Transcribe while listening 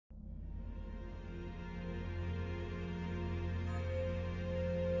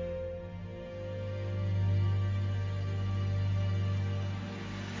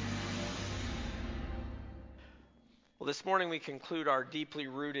Well, this morning we conclude our deeply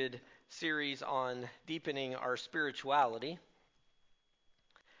rooted series on deepening our spirituality.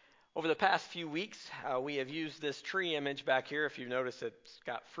 Over the past few weeks, we have used this tree image back here. If you notice, it's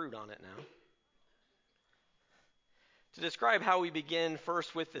got fruit on it now. To describe how we begin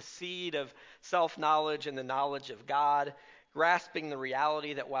first with the seed of self-knowledge and the knowledge of God, grasping the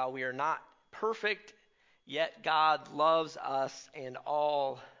reality that while we are not perfect, yet God loves us and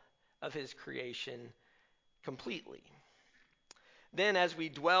all of his creation completely. Then as we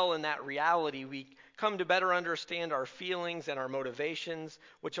dwell in that reality, we come to better understand our feelings and our motivations,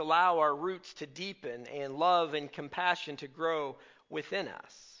 which allow our roots to deepen and love and compassion to grow within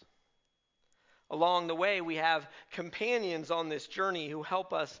us. Along the way, we have companions on this journey who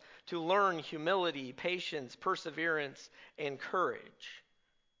help us to learn humility, patience, perseverance, and courage.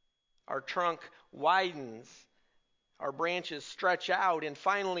 Our trunk widens, our branches stretch out, and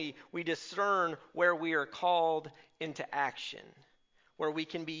finally we discern where we are called into action, where we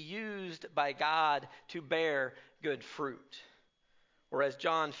can be used by God to bear good fruit. Or as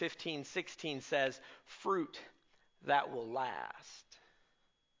John 15:16 says, fruit that will last.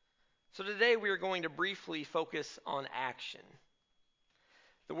 So today we are going to briefly focus on action.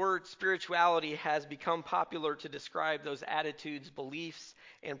 The word spirituality has become popular to describe those attitudes, beliefs,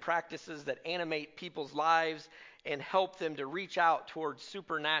 and practices that animate people's lives and help them to reach out towards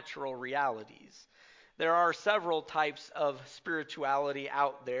supernatural realities. There are several types of spirituality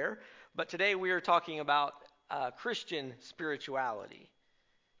out there, but today we are talking about Christian spirituality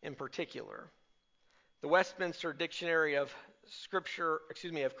in particular. The Westminster Dictionary of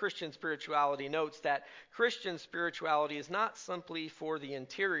Christian spirituality notes that Christian spirituality is not simply for the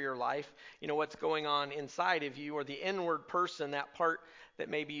interior life, what's going on inside of you, or the inward person, that part that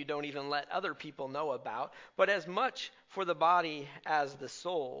maybe you don't even let other people know about, but as much for the body as the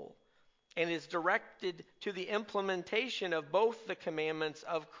soul, and is directed to the implementation of both the commandments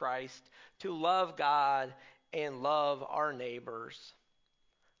of Christ to love God and love our neighbors.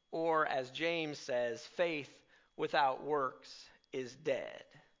 Or as James says, faith without works is dead.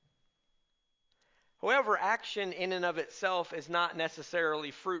 However, action in and of itself is not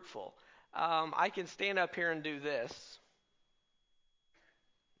necessarily fruitful. I can stand up here and do this.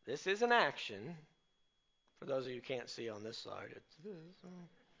 This is an action. For those of you who can't see on this side, it's this.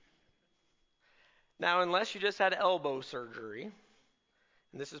 Now, unless you just had elbow surgery,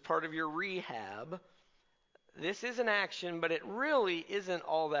 and this is part of your rehab, this is an action, but it really isn't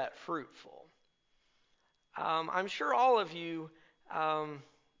all that fruitful. I'm sure all of you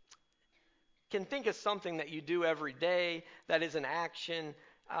can think of something that you do every day that is an action,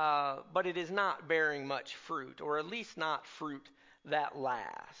 but it is not bearing much fruit, or at least not fruit that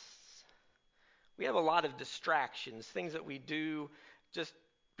lasts. We have a lot of distractions, things that we do just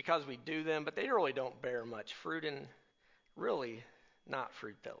because we do them, but they really don't bear much fruit, and really not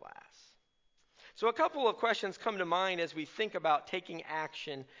fruit that lasts. So a couple of questions come to mind as we think about taking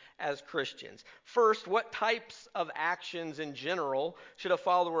action as Christians. First, what types of actions in general should a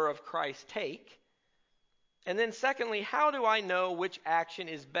follower of Christ take? And then secondly, how do I know which action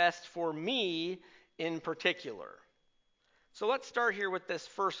is best for me in particular? So let's start here with this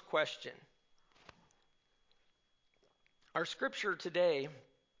first question. Our scripture today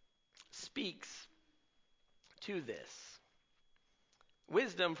speaks to this.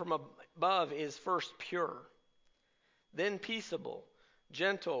 Wisdom from above is first pure, then peaceable,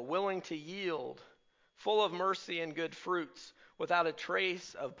 gentle, willing to yield, full of mercy and good fruits, without a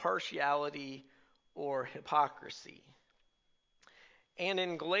trace of partiality or hypocrisy. And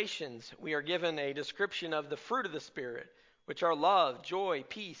in Galatians, we are given a description of the fruit of the Spirit, which are love, joy,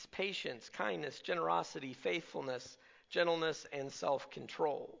 peace, patience, kindness, generosity, faithfulness, gentleness, and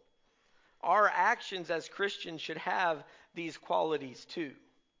self-control. Our actions as Christians should have these qualities too.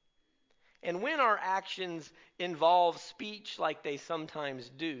 And when our actions involve speech like they sometimes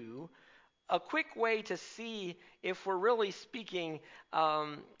do, a quick way to see if we're really speaking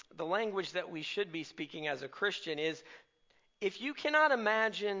the language that we should be speaking as a Christian is, if you cannot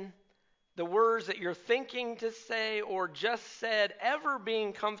imagine the words that you're thinking to say or just said ever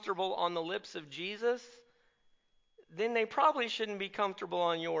being comfortable on the lips of Jesus, then they probably shouldn't be comfortable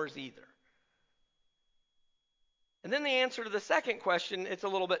on yours either. And then the answer to the second question, it's a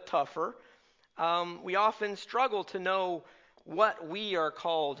little bit tougher. We often struggle to know what we are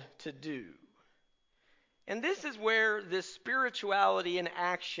called to do. And this is where this spirituality and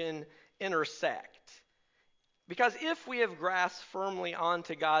action intersect. Because if we have grasped firmly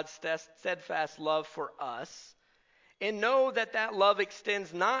onto God's steadfast love for us, and know that that love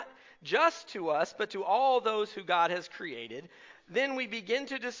extends not just to us, but to all those who God has created, then we begin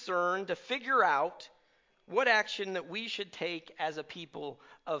to discern, to figure out what action that we should take as a people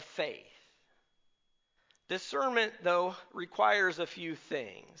of faith. Discernment, though, requires a few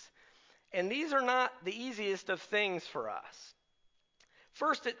things. And these are not the easiest of things for us.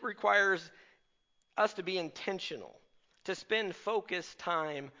 First, it requires us to be intentional, to spend focused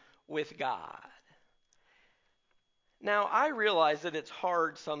time with God. Now, I realize that it's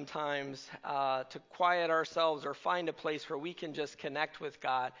hard sometimes to quiet ourselves or find a place where we can just connect with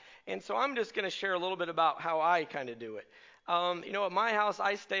God. And so I'm just going to share a little bit about how I kind of do it. At my house,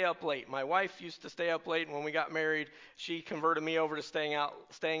 I stay up late. My wife used to stay up late, and when we got married, she converted me over to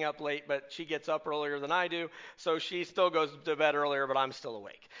staying up late, but she gets up earlier than I do, so she still goes to bed earlier, but I'm still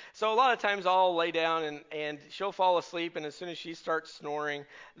awake. So a lot of times I'll lay down, and she'll fall asleep, and as soon as she starts snoring,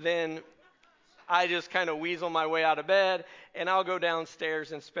 then I just kind of weasel my way out of bed, and I'll go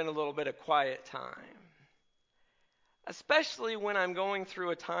downstairs and spend a little bit of quiet time. Especially when I'm going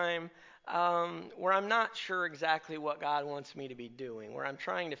through a time where I'm not sure exactly what God wants me to be doing, where I'm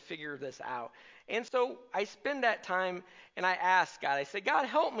trying to figure this out. And so I spend that time and I ask God, I say, God,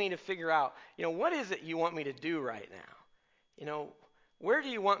 help me to figure out, what is it you want me to do right now? Where do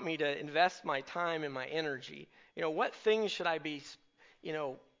you want me to invest my time and my energy? What things should I be,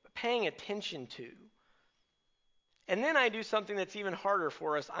 paying attention to? And then I do something that's even harder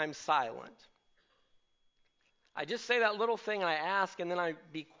for us. I'm silent. I just say that little thing and I ask, and then I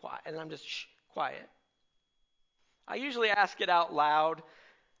be quiet, and I'm just quiet. I usually ask it out loud,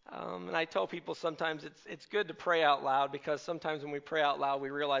 and I tell people sometimes it's good to pray out loud, because sometimes when we pray out loud, we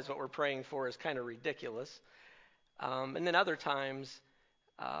realize what we're praying for is kind of ridiculous. And then other times,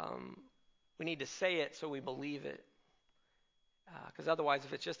 we need to say it so we believe it. Because otherwise,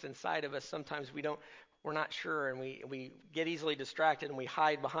 if it's just inside of us, sometimes we're not sure, and we get easily distracted, and we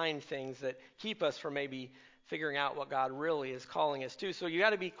hide behind things that keep us from maybe figuring out what God really is calling us to. So you got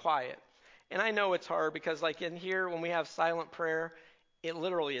to be quiet. And I know it's hard, because like in here, when we have silent prayer, it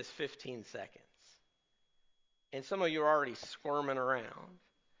literally is 15 seconds. And some of you are already squirming around.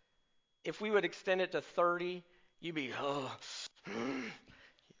 If we would extend it to 30, you'd be,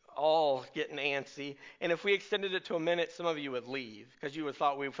 all getting antsy. And if we extended it to a minute, some of you would leave, because you would have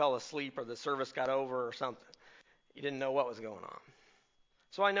thought we fell asleep or the service got over or something. You didn't know what was going on.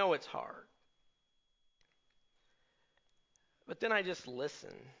 So I know it's hard. But then I just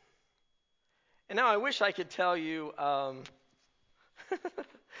listen. And now I wish I could tell you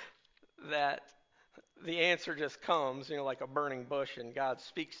that the answer just comes, like a burning bush, and God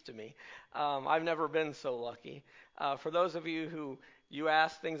speaks to me. I've never been so lucky. For those of you who you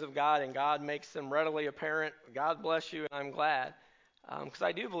ask things of God and God makes them readily apparent, God bless you, and I'm glad. Because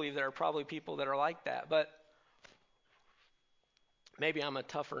I do believe there are probably people that are like that. But maybe I'm a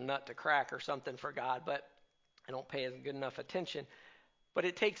tougher nut to crack or something for God, but I don't pay as good enough attention. But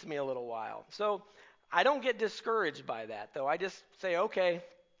it takes me a little while. So I don't get discouraged by that, though. I just say, okay.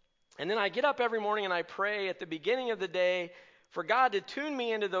 And then I get up every morning and I pray at the beginning of the day for God to tune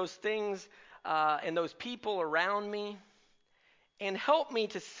me into those things and those people around me and help me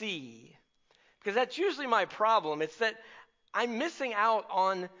to see. Because that's usually my problem. It's that I'm missing out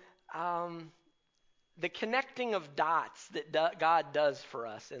on the connecting of dots that God does for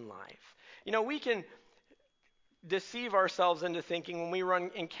us in life. We can deceive ourselves into thinking when we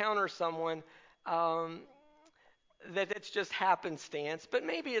encounter someone that it's just happenstance, but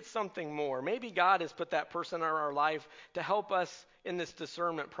maybe it's something more. Maybe God has put that person in our life to help us in this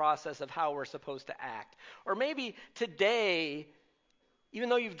discernment process of how we're supposed to act. Or maybe today, even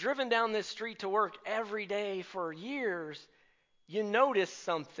though you've driven down this street to work every day for years, you notice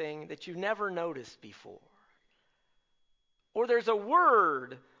something that you've never noticed before. Or there's a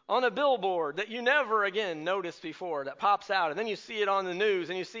word on a billboard that you never again noticed before that pops out, and then you see it on the news,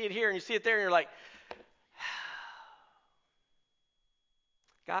 and you see it here, and you see it there, and you're like,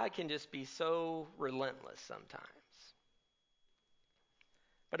 God can just be so relentless sometimes.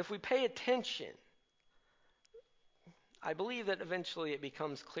 But if we pay attention, I believe that eventually it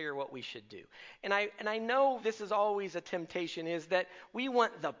becomes clear what we should do. And I know this is always a temptation, is that we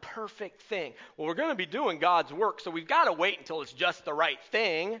want the perfect thing. Well, we're going to be doing God's work, so we've got to wait until it's just the right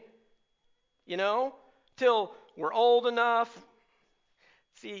thing, till we're old enough.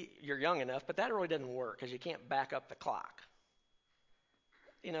 See, you're young enough, but that really doesn't work because you can't back up the clock.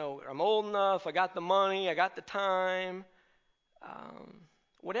 I'm old enough, I got the money, I got the time.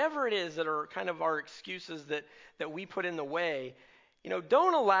 Whatever it is that are kind of our excuses that we put in the way,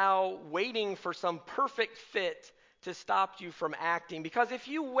 don't allow waiting for some perfect fit to stop you from acting. Because if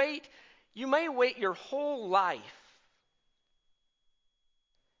you wait, you may wait your whole life.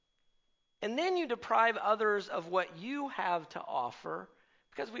 And then you deprive others of what you have to offer,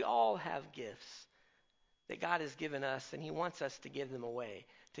 because we all have gifts that God has given us, and he wants us to give them away,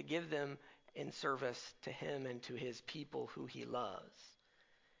 to give them in service to him and to his people who he loves.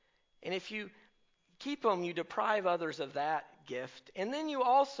 And if you keep them, you deprive others of that gift. And then you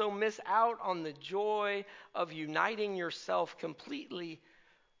also miss out on the joy of uniting yourself completely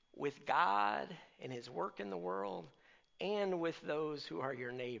with God and his work in the world and with those who are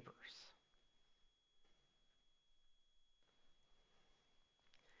your neighbors.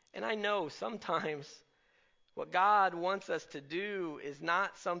 And I know sometimes what God wants us to do is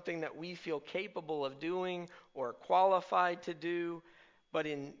not something that we feel capable of doing or qualified to do, but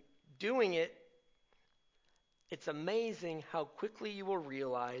in doing it, it's amazing how quickly you will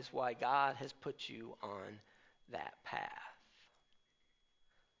realize why God has put you on that path.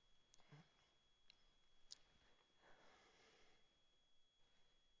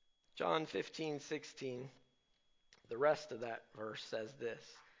 John 15:16, the rest of that verse says this: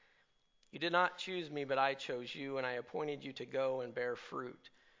 "You did not choose me, but I chose you, and I appointed you to go and bear fruit,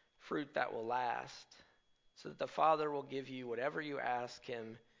 fruit that will last, so that the Father will give you whatever you ask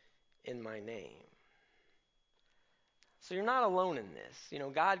him in my name." So you're not alone in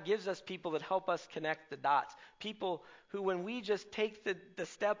this. God gives us people that help us connect the dots. People who, when we just take the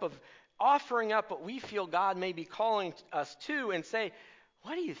step of offering up what we feel God may be calling us to and say,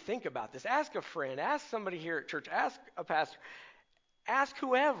 what do you think about this? Ask a friend, ask somebody here at church, ask a pastor, ask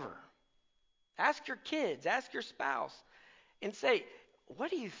whoever. Ask your kids, ask your spouse, and say,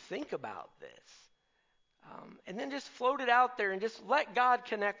 what do you think about this? And then just float it out there and just let God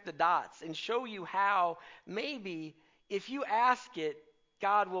connect the dots and show you how maybe if you ask it,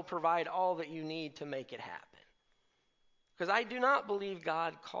 God will provide all that you need to make it happen. Because I do not believe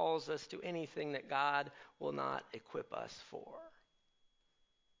God calls us to anything that God will not equip us for.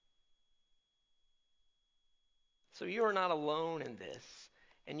 So you are not alone in this,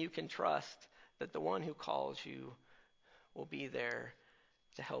 and you can trust that the one who calls you will be there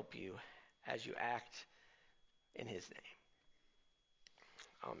to help you as you act in his name.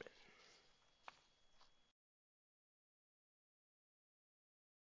 Amen.